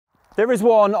There is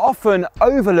one often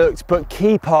overlooked but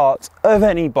key part of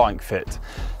any bike fit: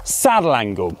 saddle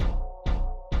angle.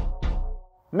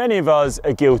 Many of us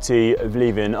are guilty of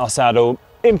leaving our saddle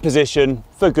in position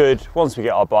for good once we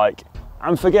get our bike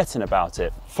and forgetting about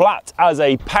it. Flat as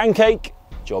a pancake,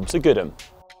 job's a good 'un.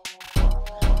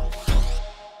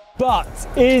 But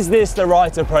is this the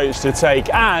right approach to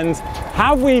take, and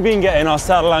have we been getting our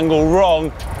saddle angle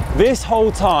wrong this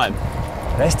whole time?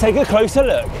 Let's take a closer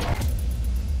look.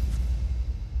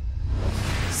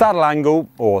 Saddle angle,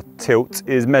 or tilt,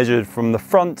 is measured from the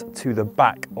front to the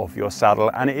back of your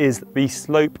saddle, and it is the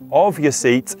slope of your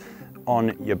seat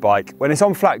on your bike when it's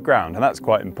on flat ground, and that's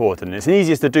quite important. It's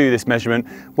easiest to do this measurement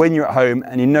when you're at home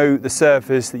and you know the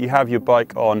surface that you have your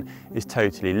bike on is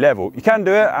totally level. You can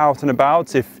do it out and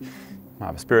about if you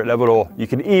have a spirit level, or you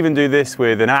can even do this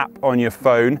with an app on your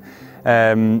phone,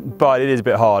 but it is a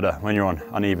bit harder when you're on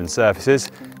uneven surfaces.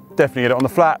 Definitely get it on the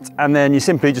flat, and then you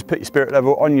simply just put your spirit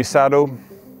level on your saddle,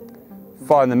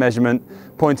 find the measurement.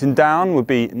 Pointing down would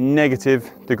be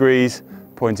 -degrees,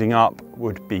 pointing up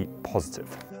would be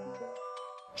positive.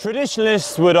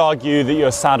 Traditionalists would argue that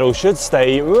your saddle should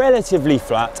stay relatively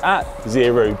flat at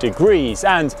 0 degrees,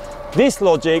 and this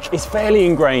logic is fairly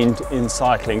ingrained in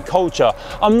cycling culture.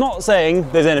 I'm not saying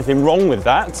there's anything wrong with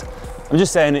that, I'm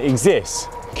just saying it exists.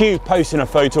 Cue posting a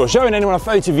photo or showing anyone a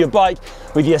photo of your bike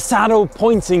with your saddle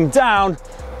pointing down,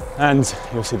 and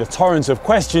you'll see the torrents of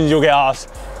questions you'll get asked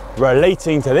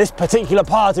relating to this particular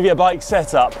part of your bike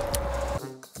setup.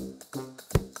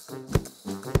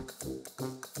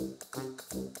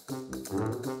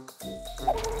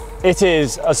 It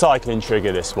is a cycling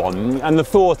trigger, this one, and the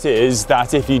thought is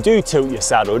that if you do tilt your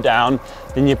saddle down,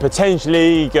 then you're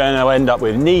potentially going to end up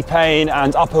with knee pain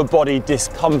and upper body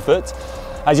discomfort.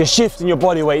 As you're shifting your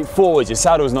body weight forwards, your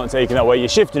saddle's not taking that weight, you're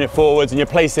shifting it forwards and you're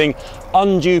placing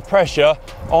undue pressure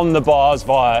on the bars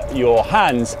via your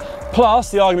hands.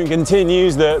 Plus, the argument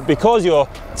continues that because you're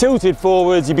tilted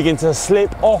forwards, you begin to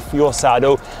slip off your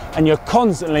saddle and you're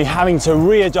constantly having to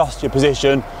readjust your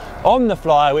position on the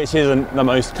fly, which isn't the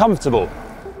most comfortable.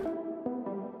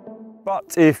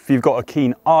 But if you've got a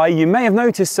keen eye, you may have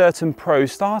noticed certain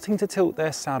pros starting to tilt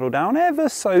their saddle down ever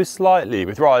so slightly,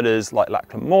 with riders like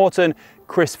Lachlan Morton,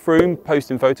 Chris Froome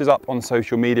posting photos up on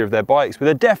social media of their bikes with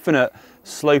a definite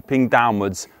sloping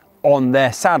downwards on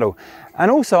their saddle. And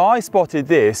also I spotted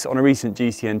this on a recent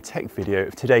GCN tech video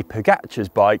of Tadej Pogačar's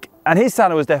bike, and his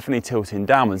saddle was definitely tilting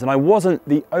downwards, and I wasn't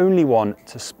the only one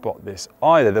to spot this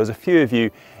either. There was a few of you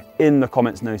in the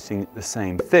comments noticing the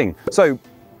same thing. So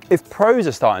if pros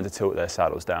are starting to tilt their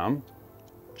saddles down,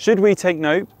 should we take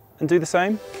note and do the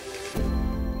same?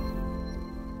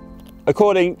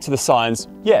 According to the science,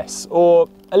 yes, or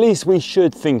at least we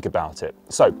should think about it.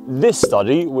 So this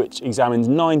study, which examined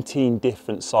 19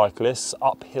 different cyclists'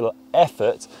 uphill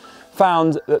effort,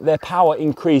 found that their power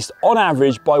increased on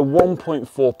average by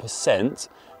 1.4%,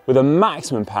 with a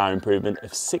maximum power improvement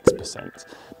of 6%.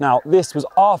 Now, this was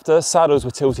after saddles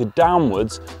were tilted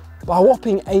downwards by a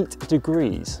whopping 8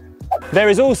 degrees. There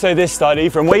is also this study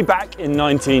from way back in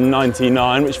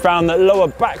 1999, which found that lower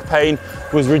back pain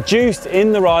was reduced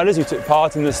in the riders who took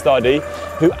part in the study,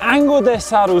 who angled their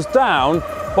saddles down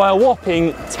by a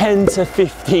whopping 10 to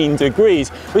 15 degrees,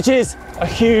 which is a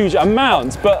huge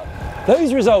amount, but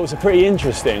those results are pretty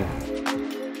interesting.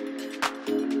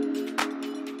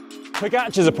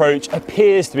 Pogačar's approach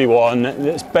appears to be one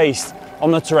that's based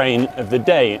on the terrain of the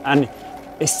day, and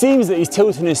it seems that he's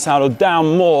tilting his saddle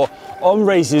down more on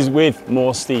races with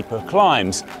more steeper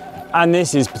climbs, and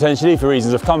this is potentially for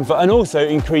reasons of comfort and also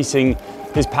increasing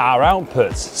his power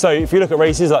outputs. So if you look at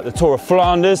races like the Tour of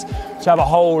Flanders, which have a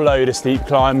whole load of steep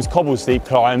climbs, cobble steep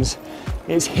climbs,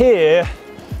 it's here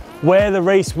where the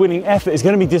race winning effort is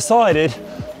going to be decided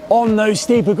on those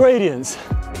steeper gradients.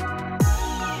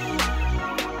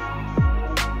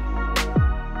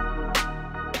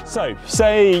 So,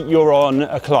 say you're on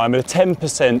a climb at a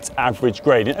 10% average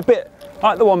gradient, a bit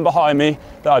like the one behind me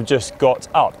that I've just got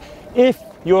up. If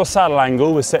your saddle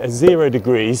angle was set at 0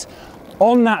 degrees,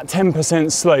 on that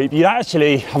 10% slope, you'd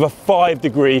actually have a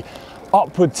 5-degree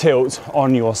upward tilt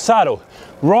on your saddle.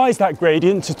 Rise that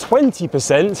gradient to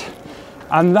 20%,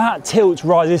 and that tilt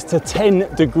rises to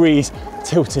 10 degrees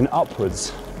tilting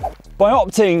upwards. By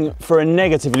opting for a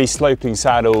negatively sloping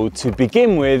saddle to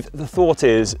begin with, the thought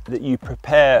is that you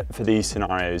prepare for these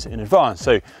scenarios in advance.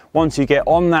 So once you get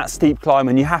on that steep climb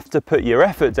and you have to put your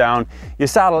effort down, your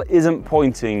saddle isn't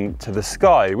pointing to the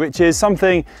sky, which is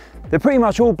something that pretty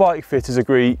much all bike fitters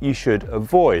agree you should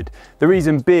avoid. The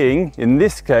reason being, in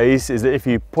this case, is that if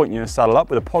you point your saddle up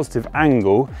with a positive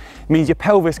angle, it means your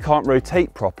pelvis can't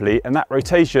rotate properly, and that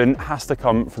rotation has to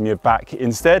come from your back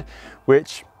instead,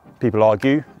 which people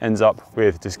argue, ends up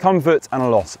with discomfort and a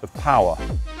loss of power.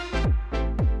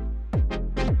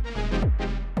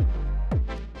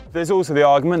 There's also the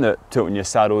argument that tilting your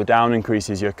saddle down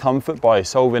increases your comfort by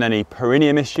solving any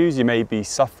perineum issues you may be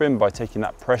suffering by taking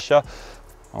that pressure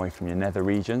away from your nether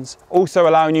regions. Also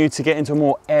allowing you to get into a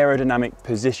more aerodynamic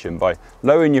position by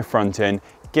lowering your front end,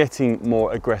 getting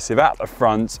more aggressive at the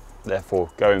front, therefore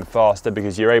going faster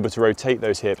because you're able to rotate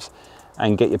those hips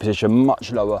and get your position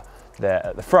much lower there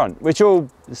at the front, which all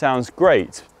sounds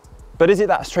great. But is it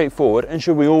that straightforward, and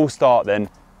should we all start then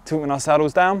tilting our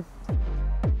saddles down?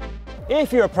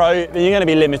 If you're a pro, then you're going to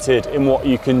be limited in what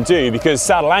you can do because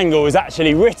saddle angle is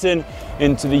actually written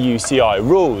into the UCI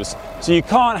rules. So you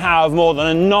can't have more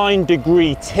than a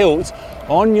 9-degree tilt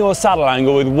on your saddle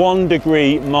angle with 1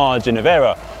 degree margin of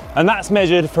error. And that's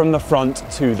measured from the front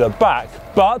to the back.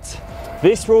 But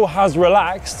this rule has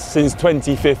relaxed since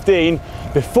 2015.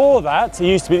 Before that, it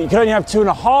used to be that you could only have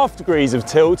 2.5 degrees of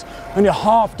tilt on your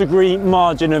 0.5 degree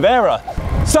margin of error.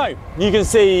 So you can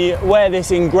see where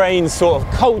this ingrained sort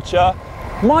of culture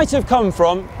might have come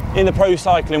from in the pro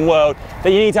cycling world,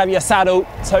 that you need to have your saddle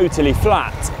totally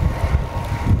flat.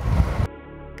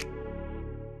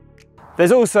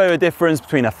 There's also a difference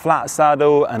between a flat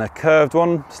saddle and a curved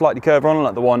one, slightly curved one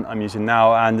like the one I'm using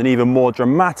now, and an even more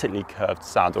dramatically curved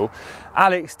saddle.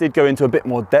 Alex did go into a bit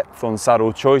more depth on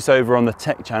saddle choice over on the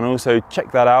tech channel, so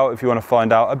check that out if you want to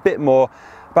find out a bit more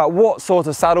about what sort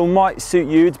of saddle might suit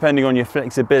you depending on your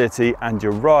flexibility and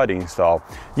your riding style.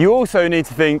 You also need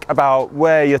to think about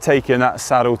where you're taking that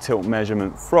saddle tilt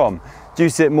measurement from. Do you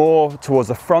sit more towards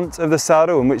the front of the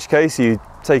saddle, in which case you're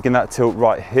taking that tilt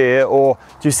right here, or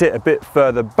do you sit a bit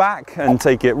further back and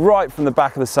take it right from the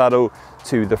back of the saddle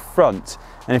to the front?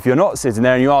 And if you're not sitting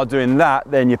there and you are doing that,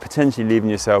 then you're potentially leaving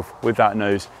yourself with that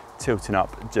nose tilting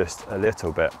up just a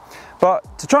little bit.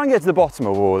 But to try and get to the bottom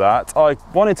of all that, I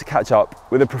wanted to catch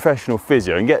up with a professional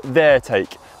physio and get their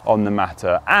take on the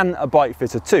matter, and a bike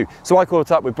fitter too. So I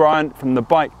caught up with Bryan from The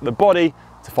Bike, The Body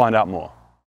to find out more.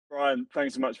 Bryan,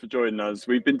 thanks so much for joining us.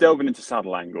 We've been delving into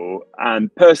saddle angle,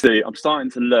 and personally, I'm starting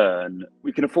to learn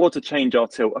we can afford to change our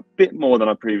tilt a bit more than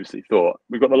I previously thought.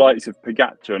 We've got the likes of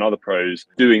Pogačar and other pros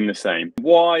doing the same.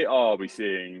 Why are we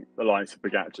seeing the likes of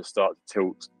Pogačar start to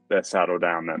tilt their saddle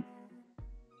down then?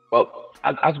 Well,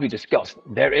 as we discussed,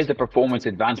 there is a performance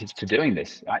advantage to doing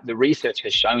this. Right? The research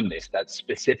has shown this, that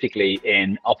specifically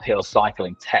in uphill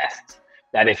cycling tests,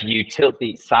 that if you tilt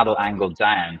the saddle angle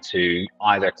down to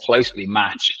either closely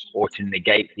match or to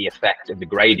negate the effect of the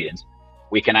gradient,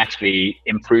 we can actually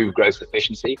improve gross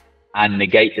efficiency and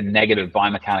negate the negative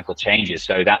biomechanical changes.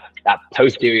 So that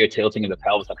posterior tilting of the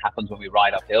pelvis that happens when we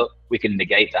ride uphill, we can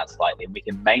negate that slightly, and we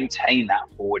can maintain that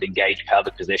forward engaged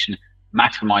pelvic position,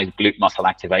 maximize glute muscle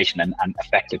activation and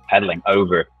effective pedaling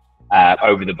over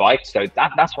the bike. So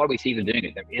that's why we see them doing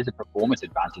it. There is a performance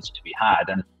advantage to be had.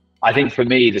 And I think for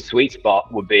me, the sweet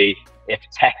spot would be if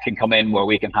tech can come in where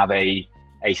we can have a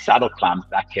saddle clamp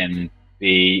that can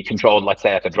be controlled, let's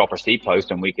say at the dropper seat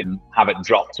post, and we can have it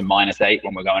drop to -8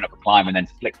 when we're going up a climb and then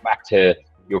flick back to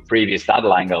your previous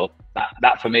saddle angle.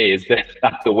 That for me is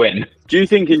that's the win. Do you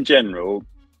think in general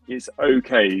it's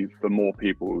okay for more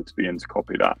people to begin to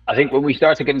copy that? I think when we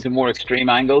start to get into more extreme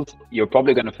angles, you're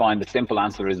probably going to find the simple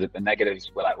answer is that the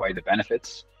negatives will outweigh the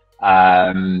benefits.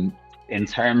 In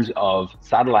terms of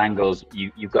saddle angles,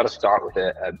 you've got to start with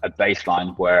a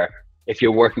baseline where if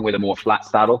you're working with a more flat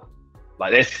saddle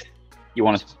like this, you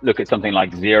want to look at something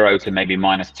like 0 to maybe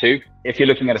 -2. If you're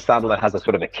looking at a saddle that has a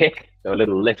sort of a kick, so a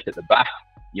little lift at the back,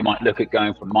 you might look at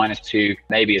going from -2,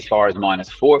 maybe as far as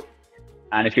 -4.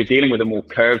 And if you're dealing with a more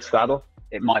curved saddle,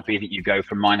 it might be that you go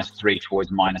from -3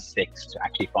 towards -6 to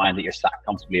actually find that you're sat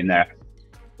comfortably in there.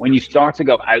 When you start to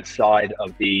go outside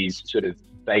of these sort of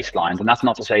baselines, and that's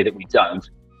not to say that we don't,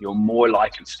 you're more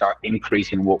likely to start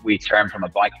increasing what we term from a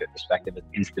bike fit perspective as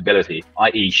instability,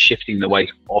 i.e. shifting the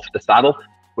weight off the saddle,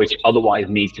 which otherwise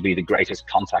needs to be the greatest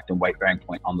contact and weight bearing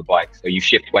point on the bike. So you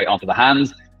shift weight onto the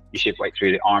hands, you shift weight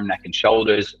through the arm, neck and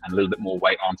shoulders, and a little bit more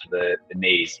weight onto the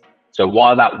knees. So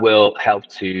while that will help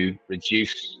to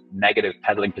reduce negative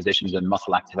pedaling positions and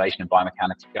muscle activation and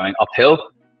biomechanics going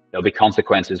uphill, there'll be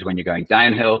consequences when you're going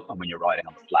downhill and when you're riding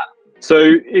on the flat. So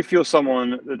if you're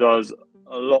someone that does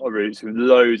a lot of routes with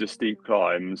loads of steep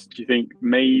climbs, do you think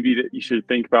maybe that you should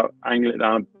think about angling it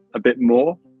down a bit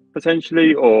more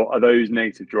potentially, or are those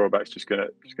negative drawbacks just gonna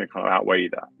kind of outweigh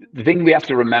that? The thing we have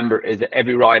to remember is that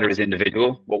every rider is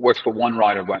individual. What works for one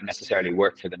rider won't necessarily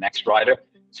work for the next rider.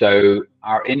 So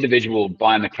our individual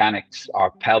biomechanics,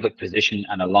 our pelvic position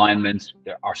and alignment,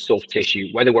 our soft tissue,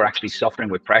 whether we're actually suffering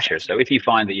with pressure. So if you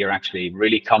find that you're actually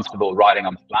really comfortable riding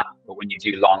on flat, but when you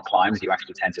do long climbs, you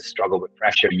actually tend to struggle with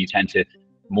pressure and you tend to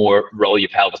more roll your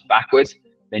pelvis backwards,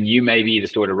 then you may be the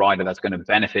sort of rider that's going to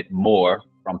benefit more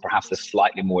from perhaps a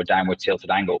slightly more downward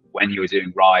tilted angle when you're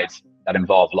doing rides that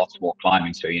involve lots more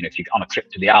climbing. So, if you're on a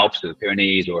trip to the Alps or the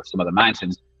Pyrenees or some other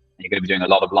mountains, and you're going to be doing a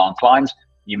lot of long climbs,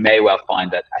 you may well find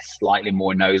that a slightly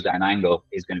more nose down angle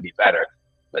is going to be better.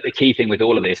 But the key thing with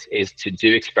all of this is to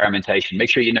do experimentation. Make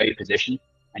sure you know your position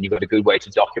and you've got a good way to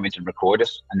document and record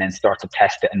it, and then start to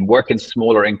test it and work in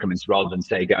smaller increments rather than,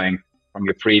 say, going from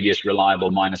your previous reliable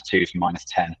 -2 to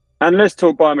 -10. And let's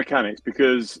talk biomechanics,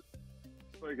 because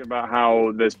spoken about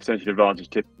how there's potential advantage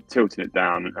to tilting it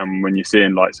down, and when you're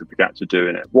seeing likes of Pogačar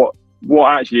doing it, what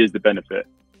actually is the benefit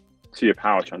to your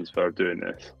power transfer of doing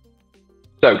this?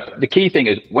 So the key thing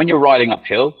is when you're riding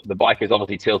uphill, the bike is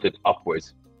obviously tilted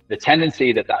upwards. The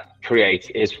tendency that creates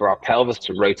is for our pelvis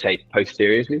to rotate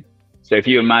posteriorly. So if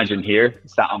you imagine here,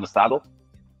 sat on the saddle,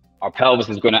 our pelvis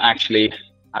is going to actually,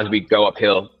 as we go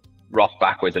uphill, rock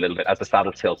backwards a little bit as the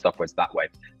saddle tilts upwards that way.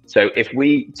 So if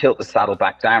we tilt the saddle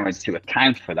back downwards to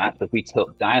account for that, if we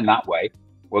tilt down that way,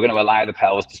 we're going to allow the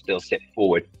pelvis to still sit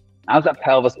forward. As that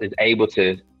pelvis is able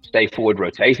to stay forward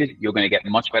rotated, you're going to get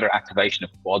much better activation of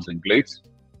quads and glutes,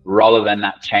 rather than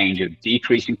that change of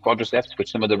decreasing quadriceps,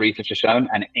 which some of the research has shown,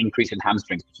 and increase in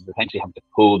hamstrings, which is essentially having to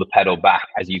pull the pedal back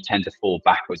as you tend to fall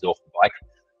backwards off the bike.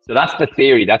 So that's the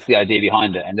theory, that's the idea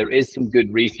behind it. And there is some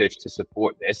good research to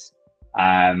support this.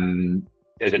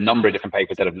 There's a number of different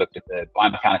papers that have looked at the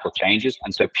biomechanical changes.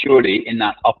 And so purely in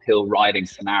that uphill riding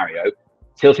scenario,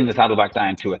 tilting the saddle back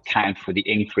down to account for the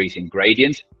increase in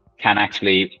gradient can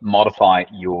actually modify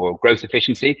your growth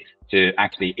efficiency to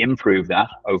actually improve that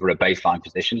over a baseline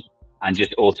position, and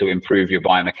just also improve your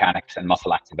biomechanics and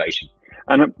muscle activation.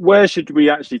 And where should we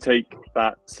actually take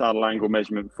that saddle angle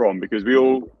measurement from? Because we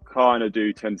all kind of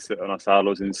do tend to sit on our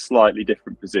saddles in slightly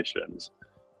different positions.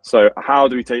 So how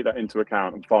do we take that into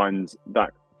account and find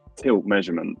that tilt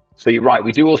measurement? So you're right,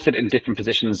 we do all sit in different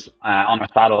positions on our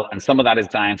saddle, and some of that is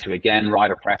down to, again,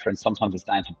 rider preference. Sometimes it's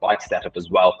down to bike setup as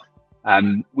well.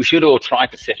 We should all try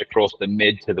to sit across the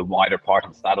mid to the wider part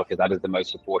of the saddle, because that is the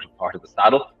most supportive part of the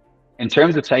saddle. In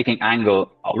terms of taking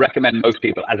angle, I'll recommend most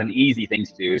people, as an easy thing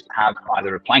to do, is to have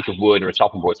either a plank of wood or a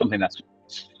chopping board, something that's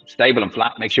stable and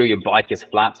flat. Make sure your bike is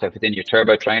flat. So if it's in your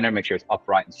turbo trainer, make sure it's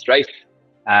upright and straight.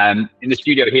 In the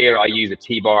studio here, I use a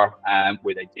T-bar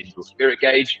with a digital spirit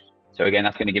gauge. So again,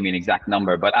 that's going to give me an exact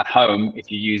number. But at home,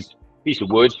 if you use a piece of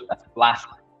wood that's flat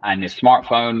and a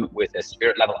smartphone with a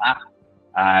spirit level app,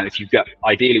 if you've got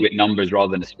ideally with numbers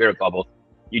rather than a spirit bubble,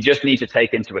 you just need to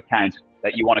take into account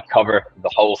that you want to cover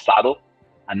the whole saddle,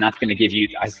 and that's going to give you,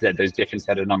 as I said, those different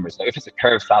set of numbers. So if it's a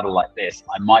curved saddle like this,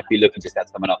 I might be looking to set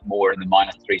someone up more in the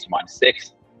 -3 to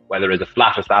 -6. Whether it's a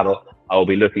flatter saddle, I will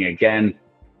be looking again,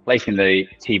 placing the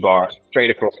T-bar straight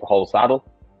across the whole saddle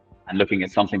and looking at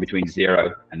something between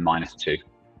 0 and -2.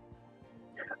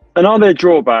 And are there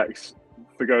drawbacks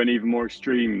for going even more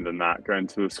extreme than that, going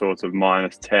to the sort of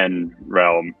 -10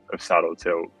 realm of saddle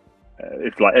tilt?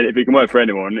 If it can work for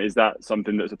anyone, is that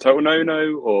something that's a total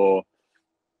no-no, or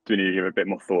do we need to give it a bit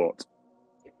more thought?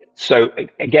 So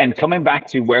again, coming back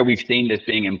to where we've seen this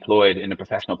being employed in a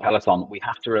professional peloton, we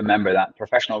have to remember that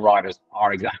professional riders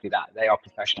are exactly that. They are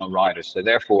professional riders. So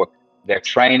therefore, their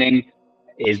training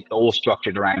is all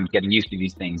structured around getting used to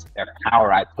these things. Their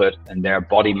power output and their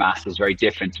body mass is very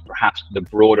different to perhaps the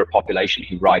broader population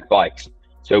who ride bikes.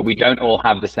 So we don't all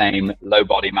have the same low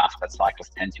body mass that cyclists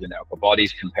tend to in their upper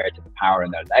bodies compared to the power in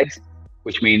their legs,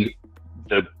 which means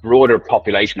the broader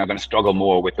population are going to struggle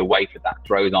more with the weight that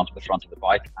throws onto the front of the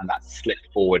bike and that slip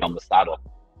forward on the saddle.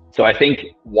 So I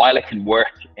think while it can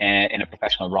work in a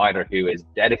professional rider who is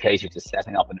dedicated to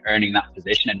setting up and earning that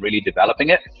position and really developing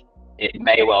it, it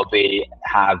may well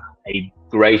have a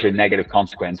greater negative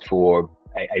consequence for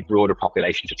a broader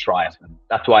population to try it. And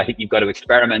that's why I think you've got to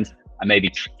experiment and maybe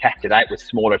test it out with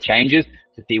smaller changes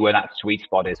to see where that sweet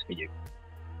spot is for you.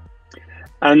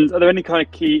 And are there any kind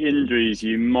of key injuries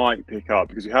you might pick up?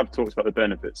 Because we have talked about the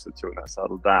benefits of tilting that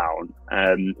saddle down.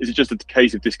 Is it just a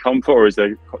case of discomfort, or is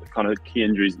there kind of key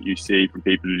injuries that you see from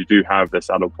people who do have their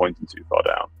saddle pointing too far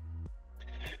down?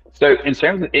 So in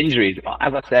terms of injuries,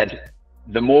 as I said,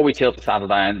 the more we tilt the saddle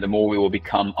down, the more we will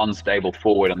become unstable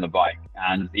forward on the bike.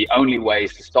 And the only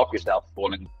ways to stop yourself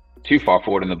falling too far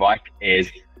forward on the bike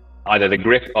is either the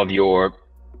grip of your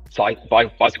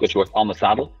bicycle shorts on the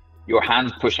saddle, your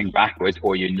hands pushing backwards,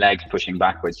 or your legs pushing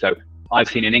backwards. So I've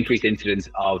seen an increased incidence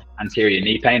of anterior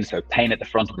knee pain, so pain at the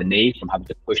front of the knee from having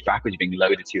to push backwards, being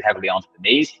loaded too heavily onto the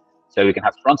knees. So we can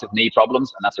have front of knee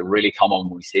problems, and that's a really common one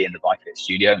we see in the Bike Fit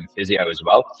studio and physio as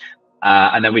well.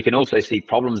 And then we can also see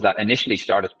problems that initially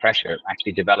start as pressure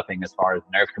actually developing as far as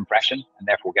nerve compression, and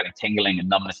therefore getting tingling and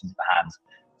numbness into the hands.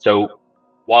 So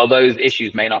while those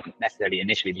issues may not necessarily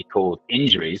initially be called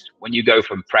injuries, when you go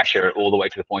from pressure all the way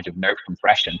to the point of nerve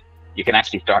compression, you can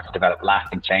actually start to develop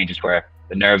lasting changes where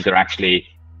the nerves are actually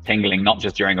tingling, not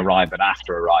just during a ride, but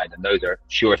after a ride. And those are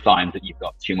sure signs that you've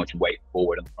got too much weight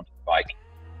forward on the front of the bike.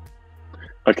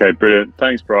 Okay, brilliant.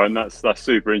 Thanks, Brian. That's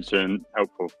super interesting and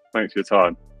helpful. Thanks for your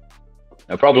time.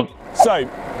 No problem. So,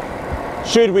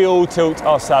 should we all tilt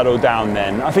our saddle down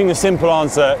then? I think the simple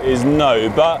answer is no,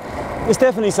 but it's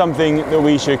definitely something that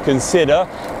we should consider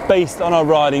based on our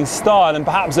riding style, and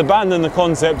perhaps abandon the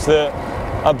concept that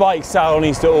a bike saddle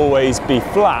needs to always be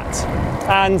flat.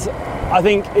 And I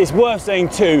think it's worth saying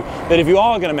too that if you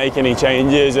are going to make any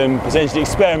changes and potentially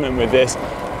experiment with this,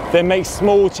 then make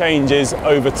small changes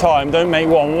over time. Don't make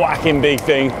one whacking big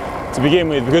thing to begin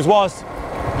with, because whilst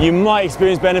you might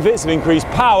experience benefits of increased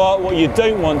power, what you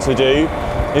don't want to do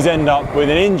is end up with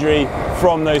an injury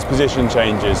from those position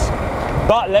changes.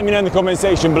 But let me know in the comment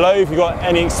section below if you've got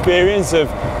any experience of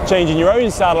changing your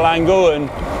own saddle angle and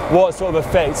what sort of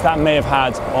effects that may have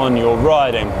had on your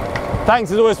riding.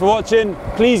 Thanks as always for watching.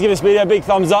 Please give this video a big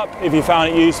thumbs up if you found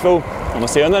it useful, and we'll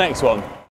see you on the next one.